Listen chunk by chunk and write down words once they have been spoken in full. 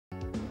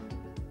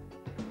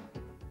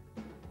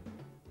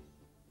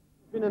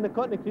been in the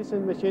cutting and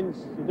creasing machines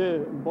to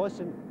do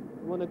embossing.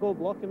 When I go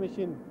blocking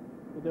machine,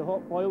 we do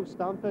hot foil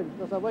stamping.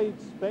 There's a wide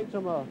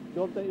spectrum of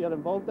job that you're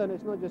involved in.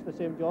 It's not just the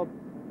same job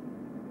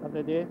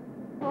every day.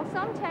 Well,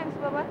 sometimes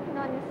we're working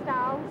on the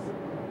styles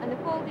and the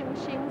folding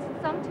machines,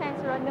 and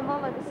sometimes we're on the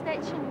muller, the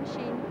stitching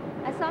machine,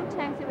 and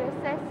sometimes we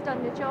assist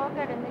on the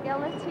jogger and the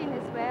guillotine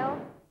as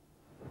well.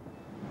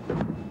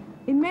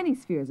 In many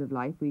spheres of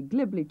life, we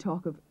glibly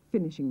talk of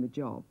finishing the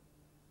job.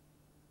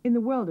 In the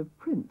world of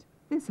print,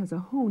 this has a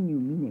whole new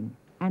meaning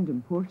and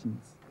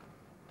importance.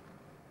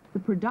 The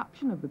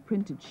production of the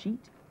printed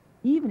sheet,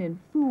 even in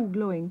full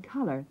glowing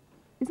colour,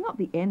 is not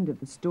the end of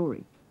the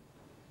story.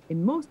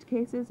 In most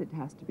cases, it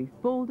has to be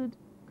folded,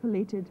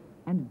 collated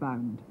and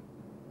bound.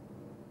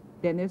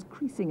 Then there's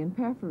creasing and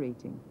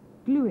perforating,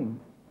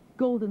 gluing,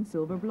 gold and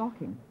silver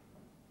blocking.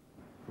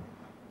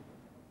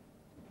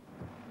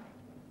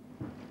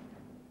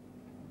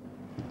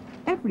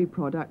 Every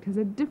product has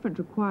a different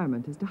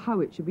requirement as to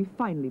how it should be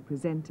finally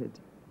presented,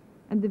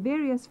 and the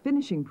various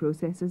finishing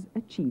processes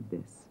achieve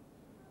this.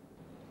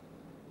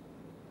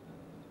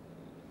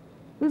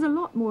 There's a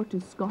lot more to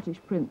Scottish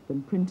print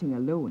than printing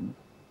alone,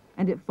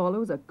 and it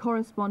follows a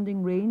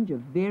corresponding range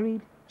of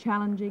varied,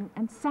 challenging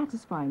and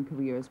satisfying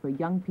careers for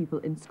young people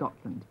in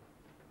Scotland,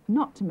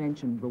 not to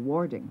mention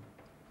rewarding.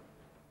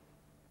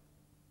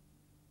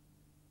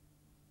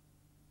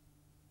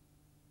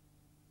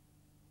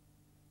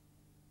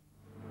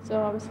 So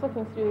I was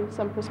flipping through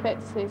some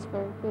prospectuses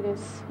for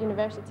various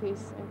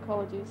universities and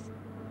colleges,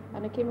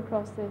 and I came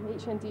across the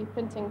HND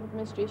Printing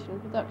Administration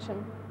and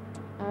Production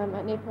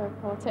at Napier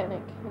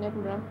Polytechnic in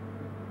Edinburgh,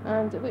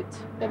 and it looked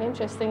very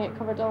interesting. It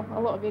covered a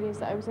lot of areas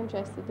that I was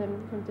interested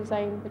in, from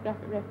design, the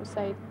graphic record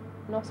side,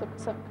 and also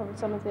covered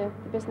some of the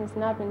business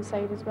and admin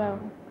side as well.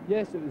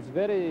 Yes, it was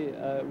very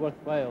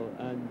worthwhile,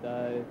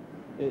 and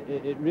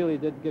it really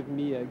did give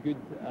me a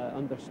good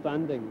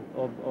understanding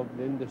of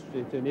the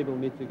industry to enable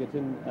me to get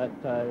in at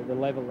the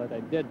level that I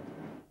did.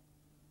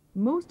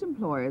 Most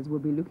employers will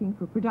be looking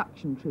for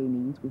production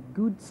trainees with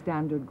good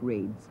standard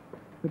grades,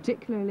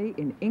 particularly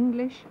in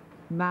English,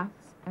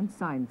 maths and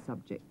science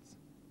subjects.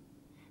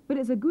 But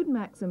it's a good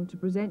maxim to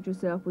present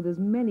yourself with as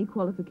many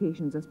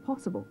qualifications as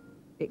possible.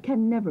 It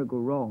can never go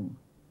wrong.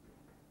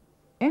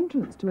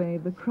 Entrants to any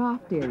of the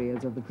craft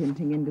areas of the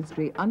printing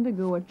industry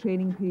undergo a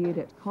training period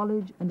at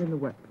college and in the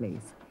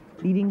workplace,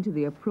 leading to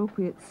the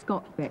appropriate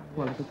Scott-Beck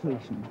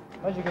qualification.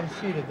 As you can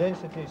see, the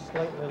density is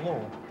slightly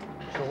low,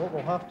 so what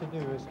we'll have to do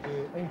is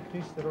to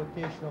increase the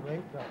rotation of the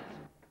ink drafts.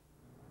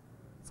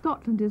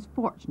 Scotland is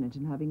fortunate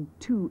in having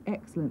two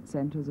excellent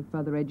centres of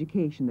further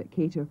education that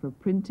cater for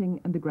printing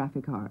and the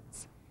graphic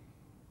arts: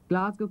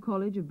 Glasgow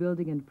College of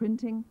Building and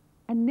Printing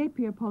and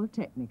Napier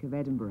Polytechnic of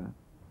Edinburgh.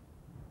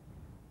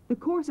 The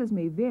courses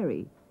may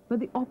vary, but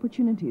the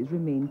opportunities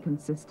remain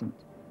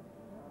consistent.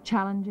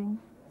 Challenging,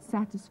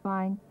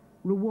 satisfying,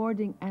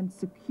 rewarding and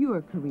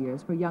secure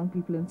careers for young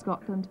people in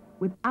Scotland,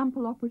 with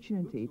ample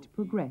opportunity to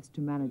progress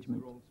to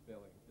management.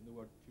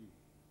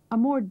 A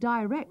more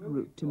direct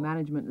route to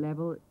management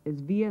level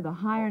is via the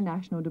Higher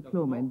National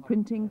Diploma in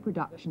Printing,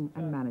 Production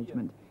and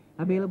Management,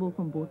 available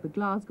from both the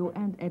Glasgow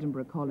and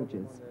Edinburgh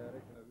colleges.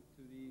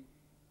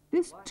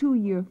 This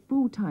two-year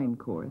full-time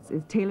course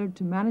is tailored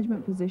to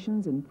management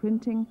positions in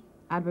printing,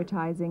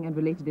 advertising and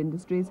related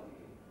industries,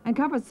 and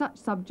covers such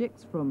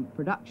subjects from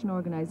production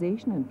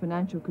organisation and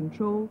financial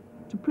control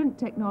to print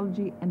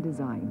technology and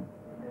design.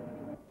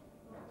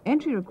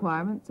 Entry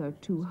requirements are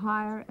 2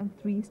 higher and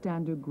 3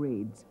 standard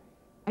grades,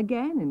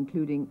 again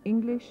including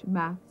English,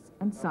 maths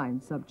and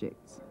science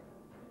subjects.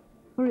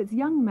 For its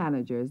young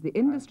managers, the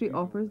industry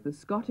offers the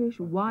Scottish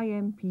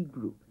YMP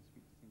Group,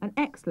 an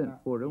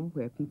excellent forum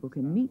where people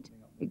can meet,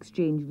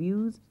 exchange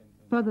views,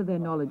 further their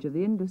knowledge of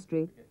the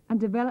industry and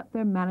develop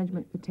their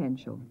management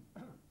potential.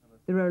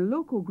 There are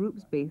local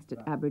groups based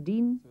at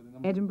Aberdeen,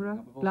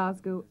 Edinburgh,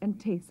 Glasgow and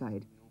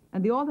Tayside,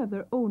 and they all have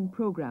their own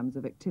programmes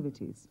of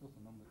activities.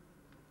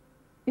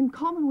 In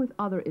common with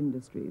other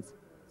industries,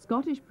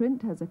 Scottish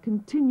Print has a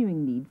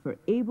continuing need for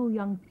able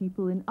young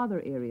people in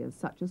other areas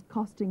such as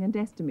costing and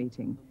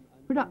estimating,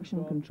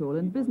 production control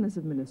and business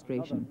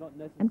administration,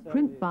 and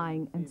print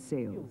buying and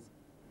sales.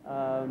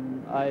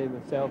 I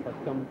myself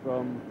have come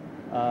from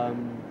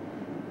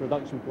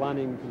production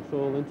planning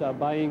control into a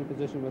buying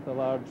position with a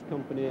large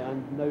company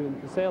and now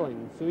into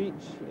selling, so each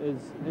is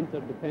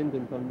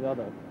interdependent on the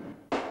other.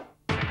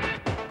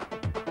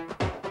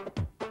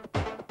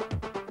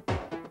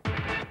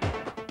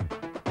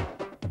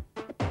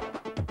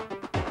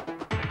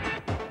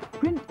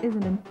 Print is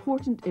an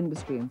important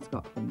industry in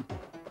Scotland,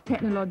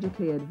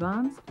 technologically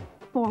advanced,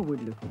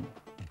 forward-looking,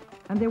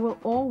 and there will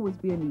always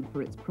be a need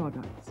for its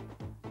products.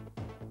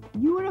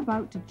 You are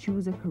about to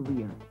choose a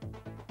career,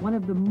 one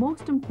of the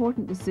most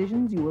important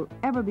decisions you will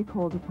ever be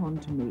called upon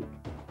to make.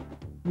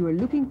 You are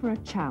looking for a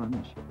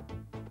challenge,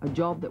 a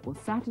job that will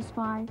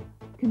satisfy,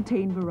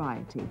 contain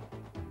variety.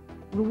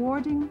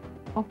 Rewarding,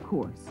 of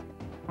course,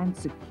 and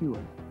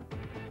secure.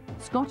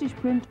 Scottish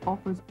Print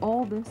offers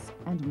all this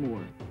and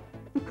more.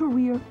 The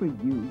career for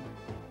you.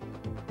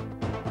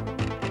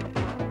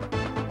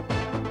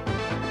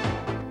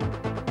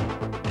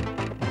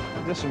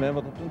 just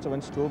remembered, a printer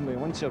once told me,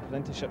 once your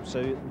apprenticeship's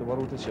out, the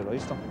world is your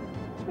oyster.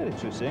 It's a very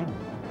true saying.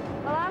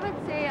 Well, I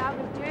would say I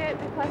would do it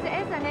because it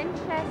is an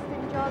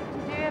interesting job to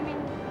do. I mean,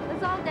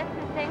 there's all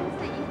different things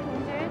that you can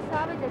do, so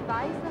I would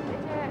advise them to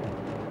do it.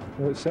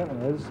 Well, it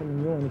certainly is. I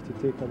mean, you only need to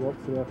take a walk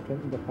through our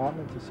printing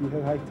department to see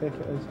how high-tech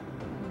it is.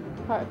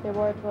 Part of the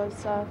award was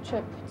a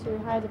trip to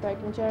Heidelberg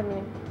in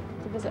Germany,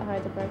 to visit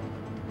Heidelberg,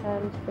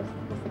 and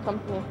with the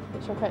company,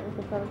 which I'm quite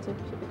looking forward to.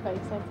 Should be quite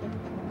exciting.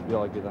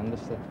 Really good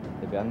industry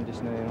to be in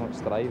just now, you know, it's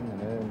thriving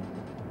now, and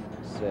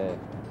it's a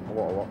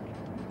lot of work.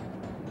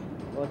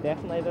 Well,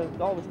 definitely,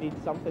 they always need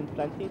something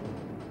printed.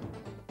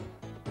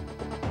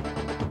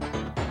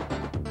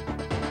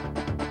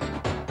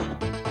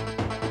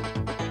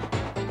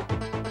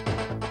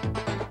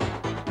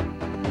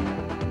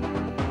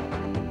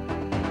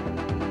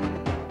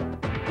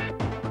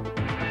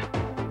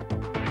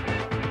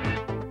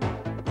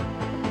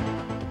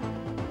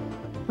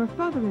 For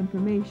further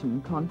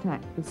information,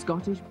 contact the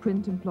Scottish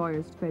Print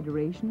Employers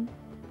Federation,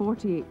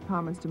 48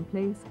 Palmerston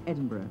Place,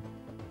 Edinburgh,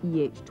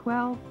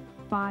 EH12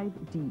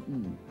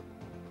 5DE,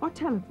 or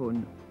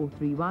telephone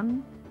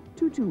 031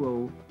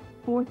 220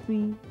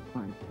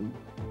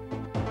 4353.